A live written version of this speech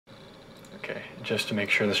Okay, just to make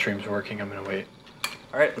sure the stream's working, I'm gonna wait.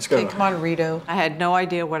 All right, let's go. Okay, come on, Rito. I had no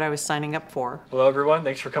idea what I was signing up for. Hello, everyone.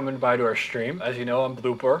 Thanks for coming by to our stream. As you know, I'm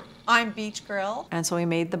Blooper. I'm Beach Girl. And so we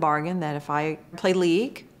made the bargain that if I play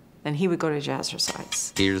League, then he would go to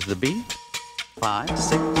Jazzercise. Here's the beat. 5, 6,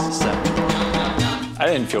 7. I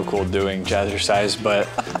didn't feel cool doing Jazzercise, but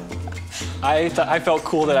I felt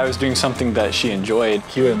cool that I was doing something that she enjoyed.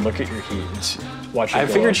 He wouldn't look at your heat and watch it I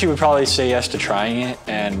figured she would probably say yes to trying it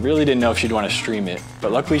and really didn't know if she'd want to stream it.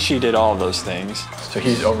 But luckily she did all of those things. So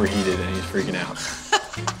he's overheated and he's freaking out.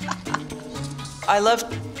 I love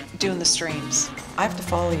doing the streams. I have to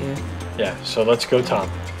follow you. Yeah, so let's go, Tom.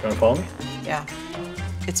 You want to follow me? Yeah.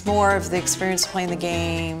 It's more of the experience of playing the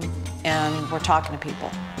game, and we're talking to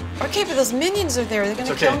people. Okay, but those minions are there. Are they going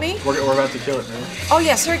to kill me? We're about to kill it, man. Oh,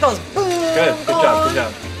 yes, here he goes. Boom, good job.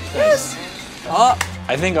 Yes. Nice. Oh.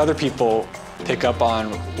 I think other people pick up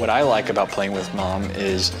on what I like about playing with Mom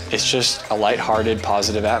is it's just a lighthearted,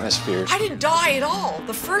 positive atmosphere. I didn't die at all.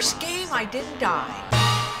 The first game, I didn't die.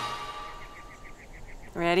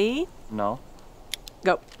 Ready? No.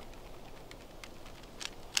 Go.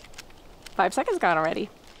 5 seconds gone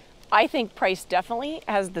already. I think Price definitely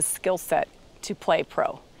has the skill set to play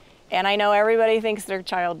pro. And I know everybody thinks their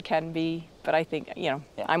child can be, but I think, you know,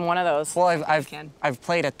 yeah. I'm one of those. Well, I've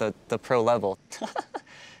played at the pro level.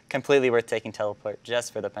 Completely worth taking teleport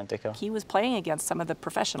just for the pentakill. He was playing against some of the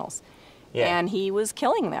professionals. Yeah. And he was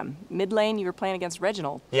killing them. Mid lane, you were playing against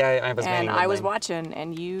Reginald. Yeah, I was And I was watching,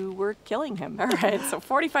 and you were killing him. All right, so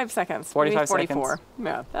 45 seconds. 45 44. seconds.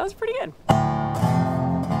 Yeah, that was pretty good.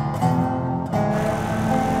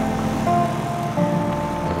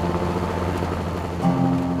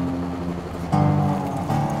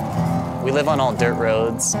 We live on all dirt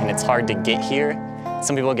roads, and it's hard to get here.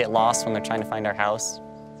 Some people get lost when they're trying to find our house.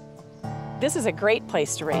 This is a great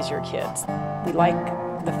place to raise your kids. We like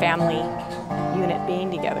the family unit being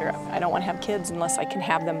together. I don't want to have kids unless I can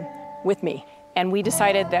have them with me. And we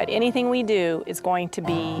decided that anything we do is going to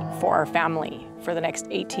be for our family for the next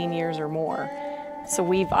 18 years or more.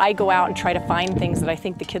 So I go out and try to find things that I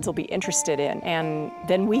think the kids will be interested in, and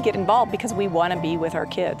then we get involved because we want to be with our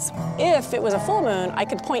kids. If it was a full moon, I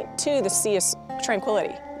could point to the Sea of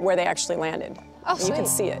Tranquility, where they actually landed. Oh, you can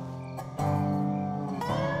see it.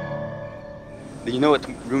 Do you know what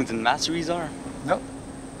runes and masteries are? No.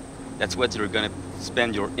 That's what you're gonna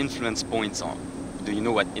spend your influence points on. Do you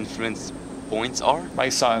know what influence points are? My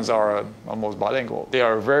sons are almost bilingual. They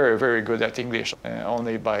are very, very good at English,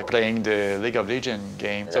 only by playing the League of Legends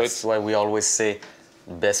game. That's why we always say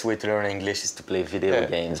the best way to learn English is to play video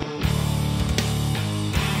games.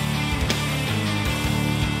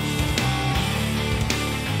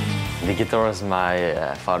 The guitars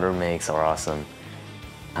my father makes are awesome.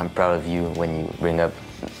 I'm proud of you when you bring up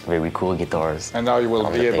very cool guitars. And now you will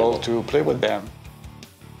be able to play with them.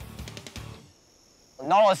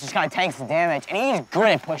 Nautilus just kind of tanks the damage, and he's good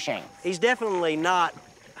at pushing. He's definitely not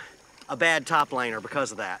a bad top laner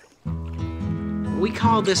because of that. We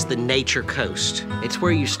call this the nature coast. It's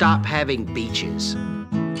where you stop having beaches.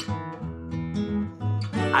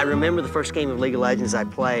 I remember the first game of League of Legends I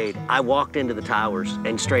played. I walked into the towers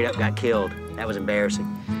and straight up got killed. That was embarrassing.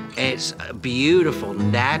 And it's a beautiful,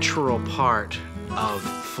 natural part of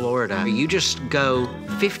Florida. You just go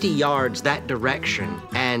 50 yards that direction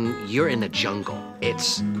and you're in the jungle.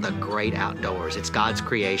 It's the great outdoors. It's God's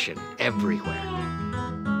creation everywhere.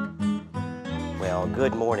 Well,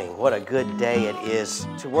 good morning. What a good day it is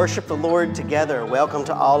to worship the Lord together. Welcome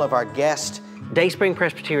to all of our guests. Dayspring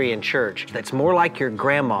Presbyterian Church, that's more like your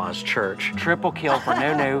grandma's church. Triple kill for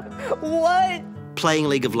no. What? Playing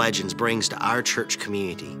League of Legends brings to our church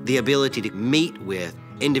community the ability to meet with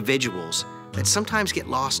individuals that sometimes get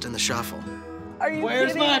lost in the shuffle. Are you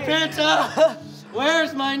Where's kidding my me? Penta?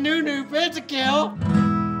 Where's my new Pentakill?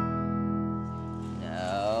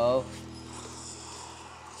 No.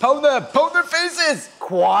 Poke their faces!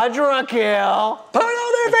 Quadra kill. Put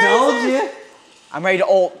on their faces! Told you. I'm ready to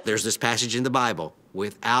ult. There's this passage in the Bible,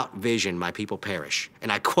 without vision my people perish.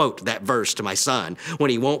 And I quote that verse to my son when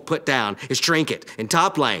he won't put down his trinket in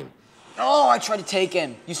top lane. Oh, I tried to take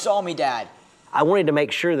him. You saw me, Dad. I wanted to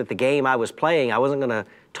make sure that the game I was playing, I wasn't gonna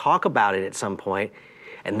talk about it at some point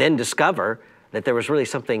and then discover that there was really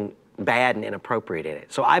something bad and inappropriate in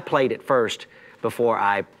it. So I played it first before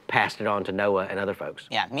I passed it on to Noah and other folks.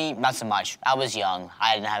 Yeah, me, not so much. I was young.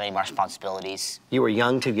 I didn't have any more responsibilities. You were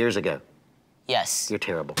young 2 years ago. Yes. You're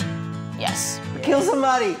terrible. Yes. Kill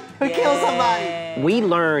somebody! Who killed somebody? We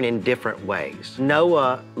learn in different ways.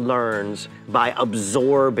 Noah learns by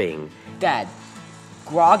absorbing. Dad,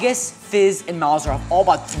 Gragas, Fizz, and Malzahar have all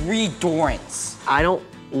about 3 Dorans. I don't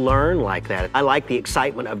learn like that. I like the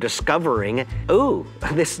excitement of discovering, ooh,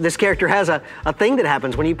 this character has a thing that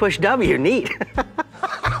happens when you push W, neat.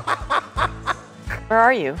 Where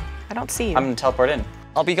are you? I don't see you. I'm gonna teleport in.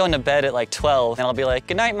 I'll be going to bed at like 12, and I'll be like,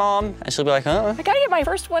 good night, Mom. And she'll be like, huh? I gotta get my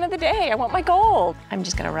first one of the day. I want my gold. I'm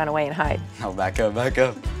just gonna run away and hide. Oh, back up, back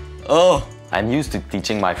up. Oh. I'm used to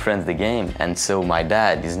teaching my friends the game, and so my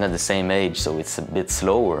dad is not the same age, so it's a bit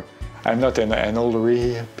slower. I'm not an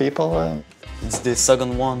older people. It's the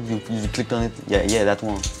second one. You clicked on it. Yeah, that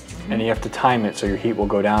one. And you have to time it so your heat will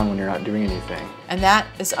go down when you're not doing anything. And that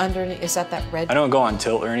is underneath, is that red? I don't go on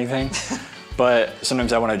tilt or anything, but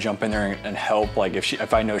sometimes I want to jump in there and help. Like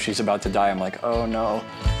if I know she's about to die, I'm like, oh no.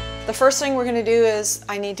 The first thing we're gonna do is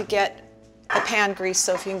I need to get the pan grease,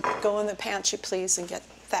 so if you can go in the pantry, please, and get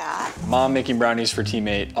that. Mom making brownies for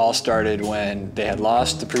teammate all started when they had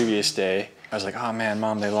lost the previous day. I was like, oh man,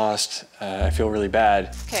 Mom, they lost. I feel really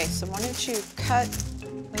bad. Okay, so why don't you cut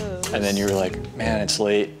those? And then you were like, man, it's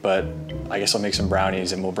late, but I guess I'll make some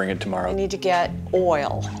brownies and we'll bring it tomorrow. I need to get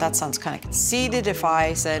oil. That sounds kind of conceited if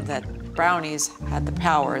I said that brownies had the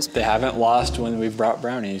powers. They haven't lost when we've brought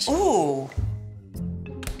brownies. Ooh.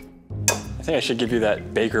 I think I should give you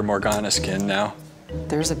that Baker Morgana skin now.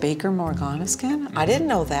 There's a Baker Morgana skin? I didn't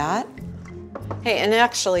know that. Hey, and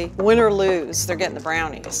actually, win or lose, they're getting the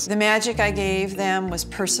brownies. The magic I gave them was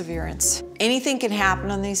perseverance. Anything can happen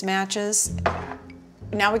on these matches.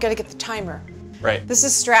 Now we gotta get the timer. Right. This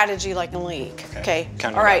is strategy like in League, okay?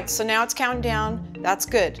 Counting All right, down. so now it's counting down. That's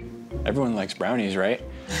good. Everyone likes brownies, right?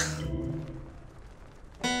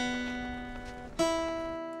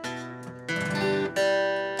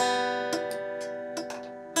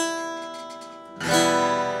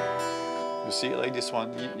 See, like this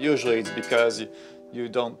one, usually it's because you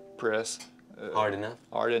don't press hard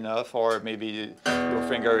enough, or maybe your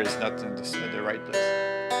finger is not in the right place.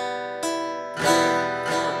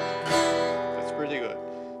 That's pretty good.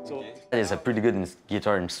 So He's a pretty good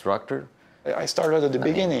guitar instructor. I started at the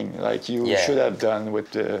beginning, like you should have done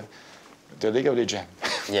with the League of Legends.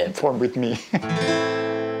 Yeah. Form with me.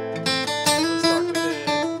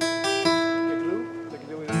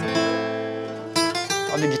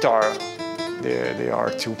 On the guitar, there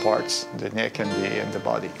are two parts, the neck and the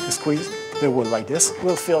body. Squeeze the wood like this.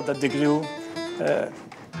 We'll feel that the glue,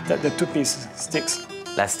 that the two pieces sticks.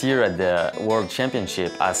 Last year at the World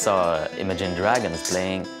Championship, I saw Imagine Dragons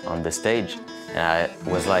playing on the stage. And I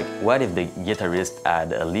was like, what if the guitarist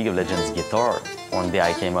had a League of Legends guitar? One day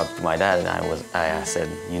I came up to my dad and I said,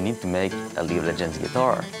 you need to make a League of Legends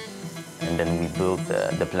guitar. And then we built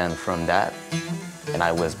the plan from that. And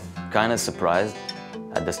I was kind of surprised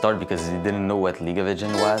at the start because he didn't know what League of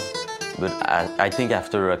Legends was. But I think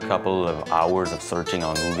after a couple of hours of searching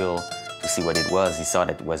on Google to see what it was, he saw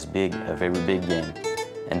that it was big, a very big game,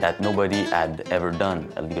 and that nobody had ever done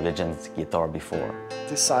a League of Legends guitar before.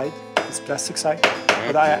 This side, this plastic side,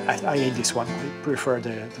 but I hate this one. I prefer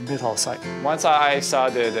the metal side. Once I saw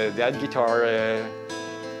that guitar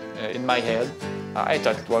in my head, I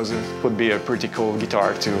thought it would be a pretty cool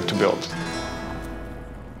guitar to build.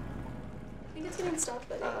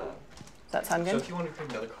 Does that sound good? So if you want to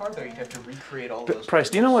create another card, though, you'd have to recreate all those. Price,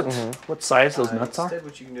 do you know what size those nuts are? Instead,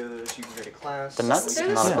 what you can do is you can create a class. The nuts? They're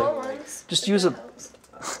the small ones. Just use a...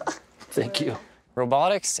 Thank you.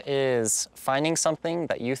 Robotics is finding something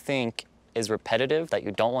that you think is repetitive, that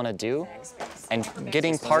you don't want to do, and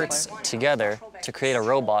getting parts together to create a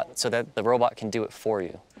robot so that the robot can do it for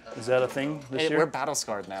you. Is that a thing this year? We're battle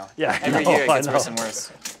scarred now. Yeah, Every year it gets worse and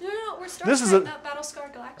worse. No, we're Star This is Trek, not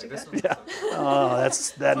Battlescar Galactica. Yeah. Oh,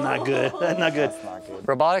 that's not good. That's not good.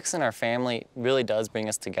 Robotics in our family really does bring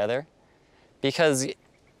us together because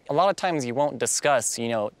a lot of times you won't discuss,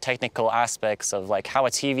 technical aspects of like how a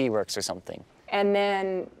TV works or something. And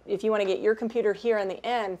then if you want to get your computer here on the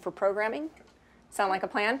end for programming, sound like a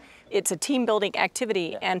plan? It's a team building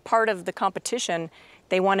activity, and part of the competition,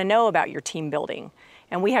 they want to know about your team building.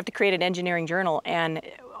 And we have to create an engineering journal, and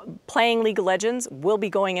playing League of Legends will be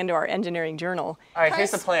going into our engineering journal. All right,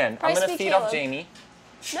 here's the plan. I'm going to feed off Jamie.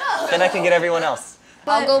 No. Then I can get everyone else.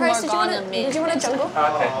 I'll go Morgana mid. Did you want a jungle? Okay,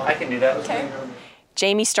 I can do that. Okay.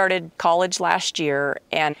 Jamie started college last year,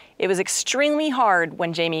 and it was extremely hard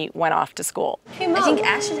when Jamie went off to school. Hey, Mom, I think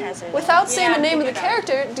Ashton has it. Without saying the name of the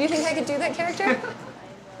character, do you think I could do that character?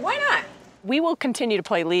 Why not? We will continue to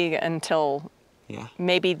play League until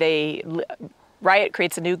maybe Riot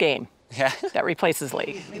creates a new game that replaces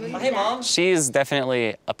League. Hey, Mom. She's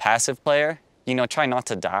definitely a passive player. Try not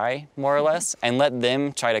to die, more or less, and let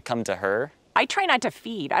them try to come to her. I try not to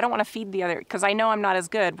feed. I don't want to feed the other, because I know I'm not as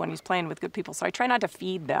good when he's playing with good people, so I try not to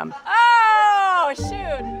feed them. Oh,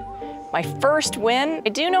 shoot. My first win, I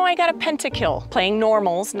do know I got a pentakill, playing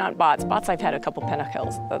normals, not bots. Bots, I've had a couple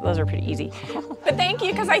pentakills. Those are pretty easy. But thank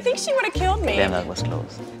you, because I think she would have killed me. Damn, that was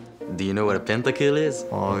close. Do you know what a pentakill is?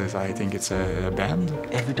 Well, I think it's a band.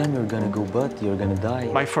 Every time you're gonna go butt, you're gonna die.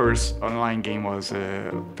 My first online game was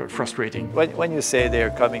frustrating. When you say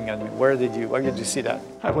they're coming, and where did you see that?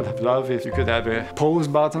 I would have loved if you could have a pause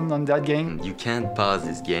button on that game. You can't pause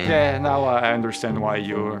this game. Yeah, now I understand why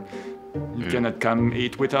you cannot come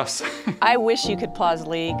eat with us. I wish you could pause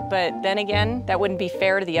League, but then again, that wouldn't be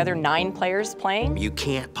fair to the other 9 players playing. You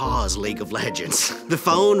can't pause League of Legends. The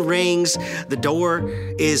phone rings, the door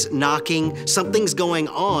is knocking, something's going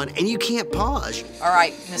on, and you can't pause. All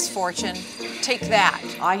right, Miss Fortune, take that.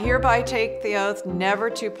 I hereby take the oath never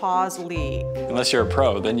to pause League. Unless you're a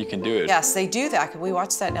pro, then you can do it. Yes, they do that. We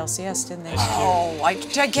watched that in LCS, didn't they? Oh,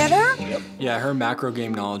 did I get her? Yep. Yeah, her macro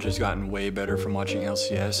game knowledge has gotten way better from watching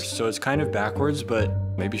LCS. So it's kind of backwards, but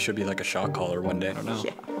maybe she'll be like a shot caller one day. I don't know.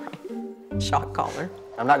 Yeah, right. Shot caller.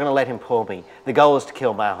 I'm not gonna let him pull me. The goal is to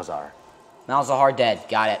kill Malzahar. Malzahar dead.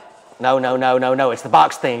 Got it. No, it's the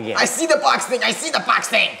box thing again. I see the box thing. I see the box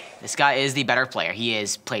thing. This guy is the better player. He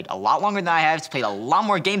has played a lot longer than I have. He's played a lot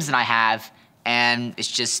more games than I have. And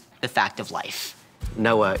it's just the fact of life.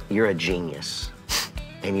 Noah, you're a genius.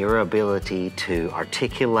 And your ability to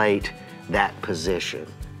articulate that position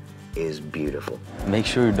is beautiful. Make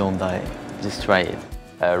sure you don't die. Just try it.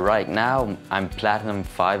 Right now, I'm Platinum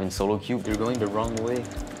 5 in solo queue. You're going the wrong way.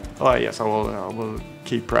 Oh yes, I will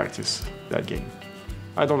keep practice that game.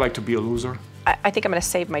 I don't like to be a loser. I think I'm gonna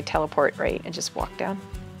save my teleport rate and just walk down.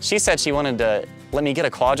 She said she wanted to let me get a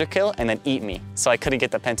quadra kill and then eat me, so I couldn't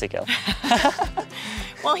get the pentakill.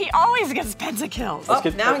 Well, he always gets pentakills. Oh,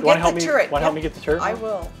 now get the turret. Want to help me get the turret? I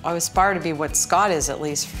will. I aspire to be what Scott is, at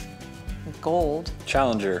least gold.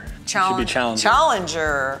 Challenger. Should be challenger.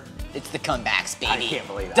 Challenger. It's the comebacks, baby. I can't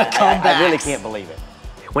believe it. The comebacks. I really can't believe it.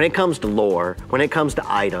 When it comes to lore, when it comes to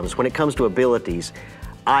items, when it comes to abilities,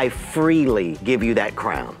 I freely give you that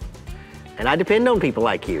crown. And I depend on people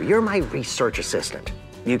like you. You're my research assistant.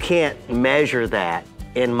 You can't measure that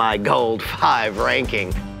in my gold 5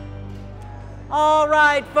 ranking. All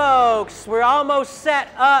right, folks, we're almost set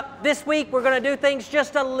up. This week, we're gonna do things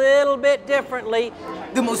just a little bit differently.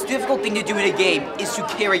 The most difficult thing to do in a game is to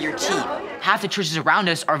carry your team. Half the churches around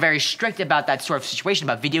us are very strict about that sort of situation,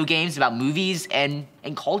 about video games, about movies, and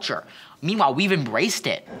culture. Meanwhile, we've embraced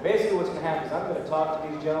it. Basically, what's gonna happen is I'm gonna talk to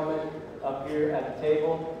these gentlemen up here at the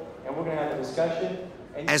table, and we're gonna have a discussion.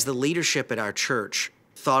 As the leadership at our church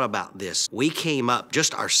thought about this, we came up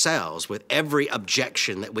just ourselves with every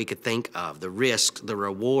objection that we could think of, the risk, the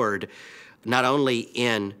reward, not only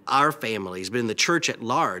in our families, but in the church at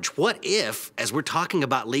large. What if, as we're talking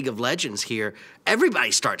about League of Legends here,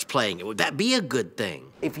 everybody starts playing it? Would that be a good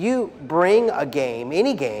thing? If you bring a game,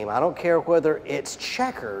 any game, I don't care whether it's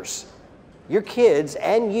checkers, your kids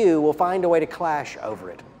and you will find a way to clash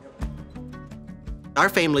over it. Our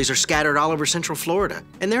families are scattered all over Central Florida,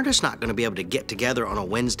 and they're just not going to be able to get together on a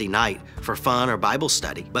Wednesday night for fun or Bible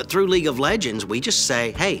study. But through League of Legends, we just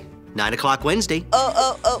say, hey, 9 o'clock Wednesday.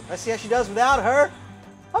 Oh. Let's see how she does without her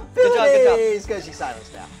abilities. Because she's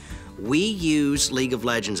silenced now. We use League of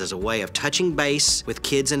Legends as a way of touching base with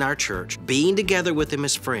kids in our church, being together with them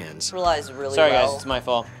as friends. Realize really Sorry well. guys, it's my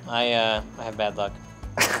fault. I have bad luck.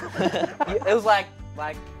 It was like.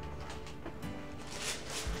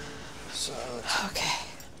 Okay.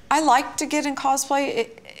 I like to get in cosplay.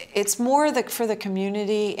 It's more for the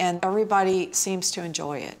community, and everybody seems to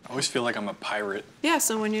enjoy it. I always feel like I'm a pirate. Yeah,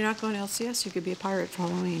 so when you're not going to LCS, you could be a pirate for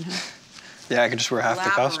Halloween, huh? Yeah, I could just wear half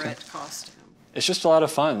the costume. It's just a lot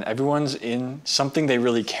of fun. Everyone's in something they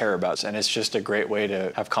really care about, and it's just a great way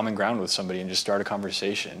to have common ground with somebody and just start a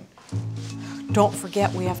conversation. Don't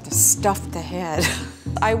forget we have to stuff the head.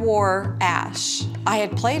 I wore Ashe. I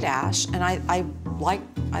had played Ashe, and I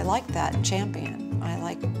like that champion. I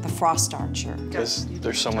like the Frost Archer. Because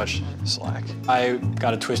there's so much slack. I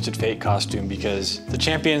got a Twisted Fate costume because the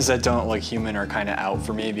champions that don't look human are kind of out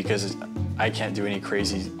for me because I can't do any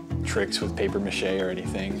crazy tricks with paper mache or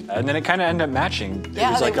anything. And then it kind of ended up matching. It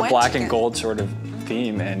was like a black and gold sort of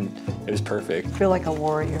theme, and it was perfect. I feel like a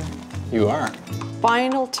warrior. You are.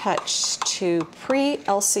 Final touch to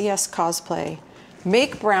pre-LCS cosplay.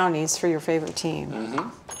 Make brownies for your favorite team. Mm-hmm.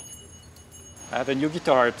 I have a new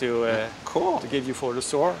guitar to give you for the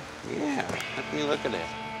store. Yeah, let me look at it.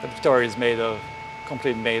 The guitar is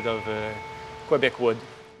completely made of Quebec wood.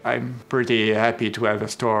 I'm pretty happy to have a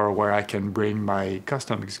store where I can bring my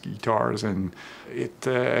custom guitars, and it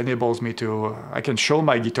enables me I can show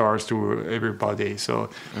my guitars to everybody. So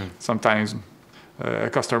sometimes a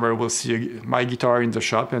customer will see my guitar in the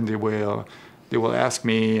shop and they will They will ask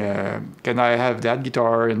me, can I have that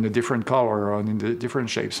guitar in a different color or in the different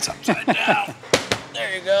shapes? It's upside down.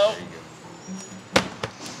 There you go.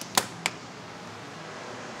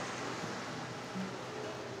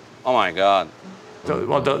 Oh my God.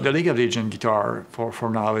 The League of Legends guitar for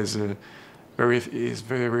now is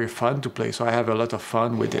very fun to play. So I have a lot of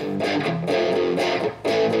fun with it.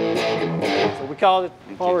 So we call it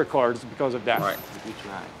power chords because of that. Right.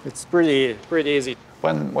 It's pretty easy.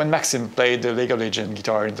 When Maxime played the League of Legends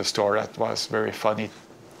guitar in the store, that was very funny.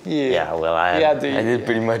 Yeah, well, I did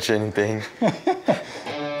pretty much anything.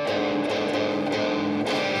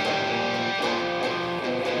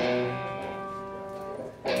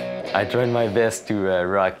 I tried my best to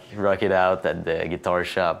rock it out at the guitar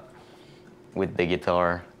shop with the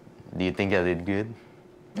guitar. Do you think I did good?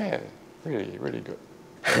 Yeah, really good. Really good.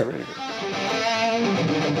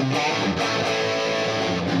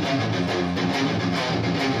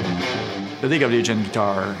 The League of Legends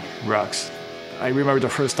guitar rocks. I remember the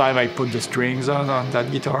first time I put the strings on that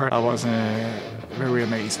guitar, I was very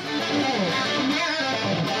amazed.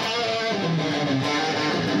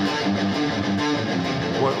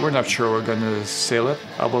 We're not sure we're gonna sell it.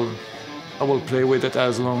 I will play with it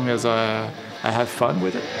as long as I have fun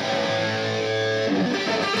with it.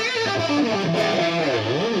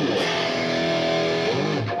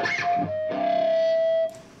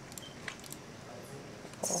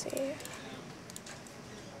 Let's see.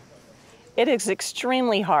 It is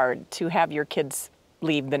extremely hard to have your kids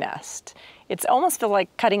leave the nest. It's almost feel like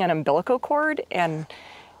cutting an umbilical cord. And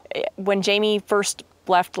when Jamie first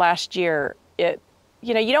left last year,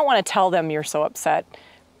 you don't want to tell them you're so upset,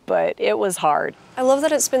 but it was hard. I love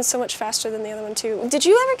that it's been so much faster than the other one too. Did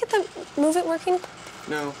you ever get the Move It working?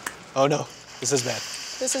 No. Oh no, this is bad.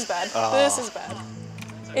 This is bad. Oh. This is bad.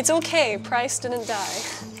 It's okay, Price didn't die.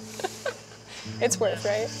 It's worth,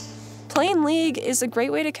 right? Playing League is a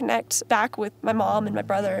great way to connect back with my mom and my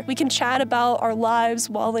brother. We can chat about our lives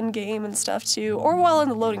while in game and stuff too, or while in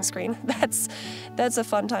the loading screen. That's a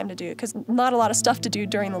fun time to do, because not a lot of stuff to do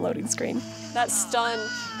during the loading screen. That stun.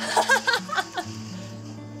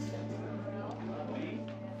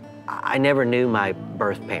 I never knew my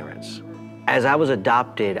birth parents. As I was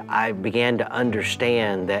adopted, I began to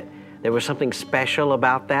understand that there was something special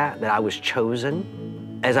about that I was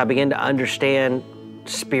chosen. As I began to understand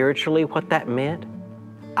spiritually what that meant,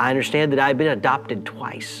 I understand that I'd been adopted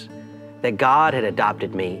twice, that God had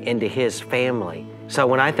adopted me into His family. So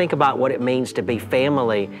when I think about what it means to be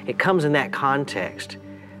family, it comes in that context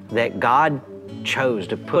that God chose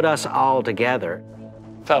to put us all together.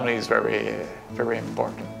 Family is very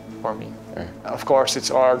important for me. Of course, it's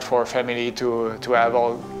hard for family to have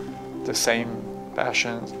all the same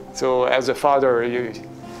passions. So as a father, you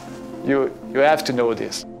have to know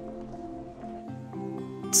this.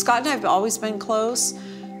 Scott and I have always been close,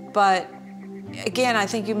 but again, I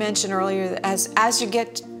think you mentioned earlier that as you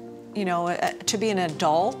get, to be an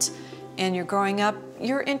adult and you're growing up,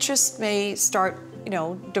 your interests may start,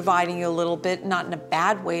 dividing you a little bit, not in a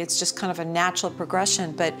bad way. It's just kind of a natural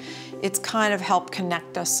progression, but it's kind of helped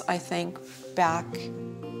connect us, I think, back.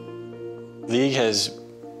 League has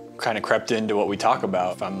kind of crept into what we talk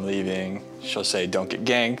about. If I'm leaving, she'll say, don't get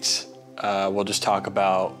ganked. We'll just talk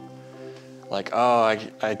about like, oh,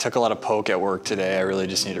 I took a lot of poke at work today. I really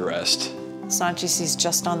just need a rest. It's not just he's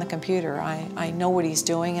just on the computer. I know what he's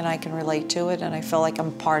doing and I can relate to it and I feel like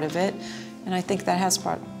I'm part of it. And I think that has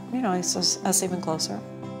brought, us even closer.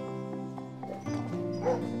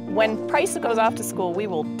 When Price goes off to school, we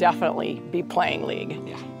will definitely be playing League.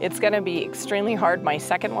 Yeah. It's going to be extremely hard. My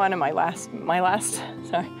second one and my last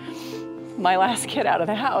kid out of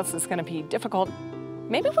the house is going to be difficult.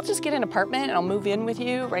 Maybe we'll just get an apartment and I'll move in with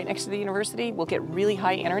you right next to the university. We'll get really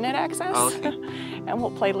high internet access. Okay. And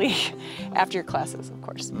we'll play League after your classes, of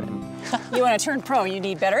course. But you want to turn pro, you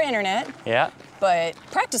need better internet. Yeah. But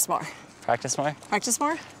practice more. Practice more. Practice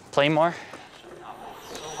more? Play more.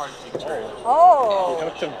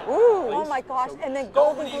 Oh. Ooh, oh my gosh, and then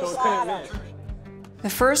golden goose. The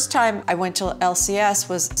first time I went to LCS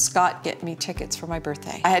was Scott getting me tickets for my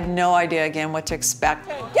birthday. I had no idea, again, what to expect.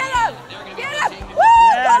 Get him! Get him! Woo!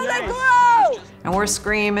 Golden glue! And we're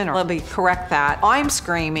screaming, or let me correct that. I'm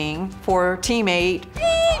screaming for teammate.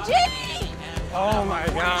 PG! Oh my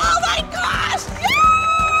God. Oh my gosh!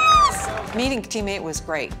 Yes! Meeting teammate was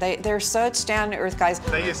great. They're such down-to-earth guys.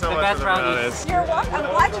 Thank you so much for the You're welcome. I'm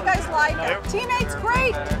glad you guys like it. Teammate's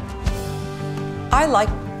great. I like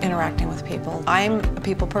interacting with people. I'm a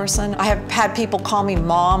people person. I have had people call me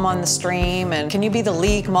mom on the stream and can you be the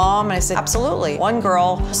League mom? And I said, absolutely. One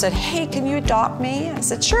girl said, hey, can you adopt me? I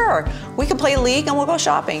said, sure. We can play League and we'll go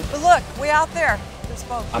shopping. But look, we out there.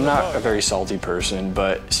 I'm not a very salty person,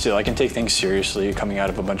 but still I can take things seriously coming out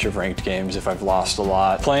of a bunch of ranked games if I've lost a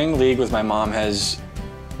lot. Playing League with my mom has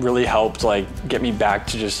really helped get me back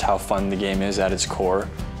to just how fun the game is at its core.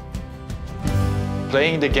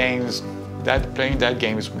 Playing that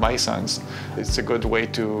game with my sons, it's a good way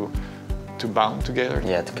to bond together.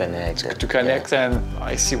 Yeah, to connect. To connect, and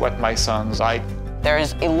I see what my sons like.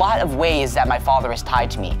 There's a lot of ways that my father is tied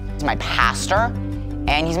to me. He's my pastor,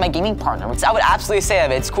 and he's my gaming partner. I would absolutely say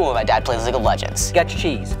that it's cool if my dad plays League of Legends. Got your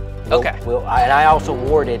cheese. Okay. And I also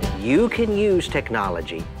worded, you can use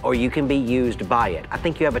technology or you can be used by it. I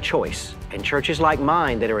think you have a choice. And churches like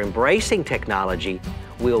mine that are embracing technology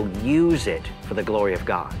will use it for the glory of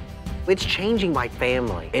God. It's changing my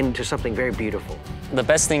family into something very beautiful. The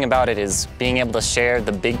best thing about it is being able to share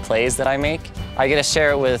the big plays that I make. I get to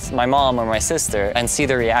share it with my mom or my sister and see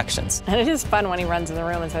their reactions. And it is fun when he runs in the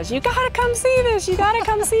room and says, you gotta come see this, you gotta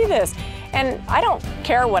come see this. And I don't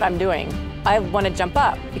care what I'm doing. I want to jump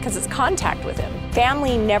up because it's contact with him.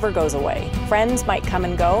 Family never goes away. Friends might come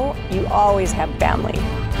and go. You always have family.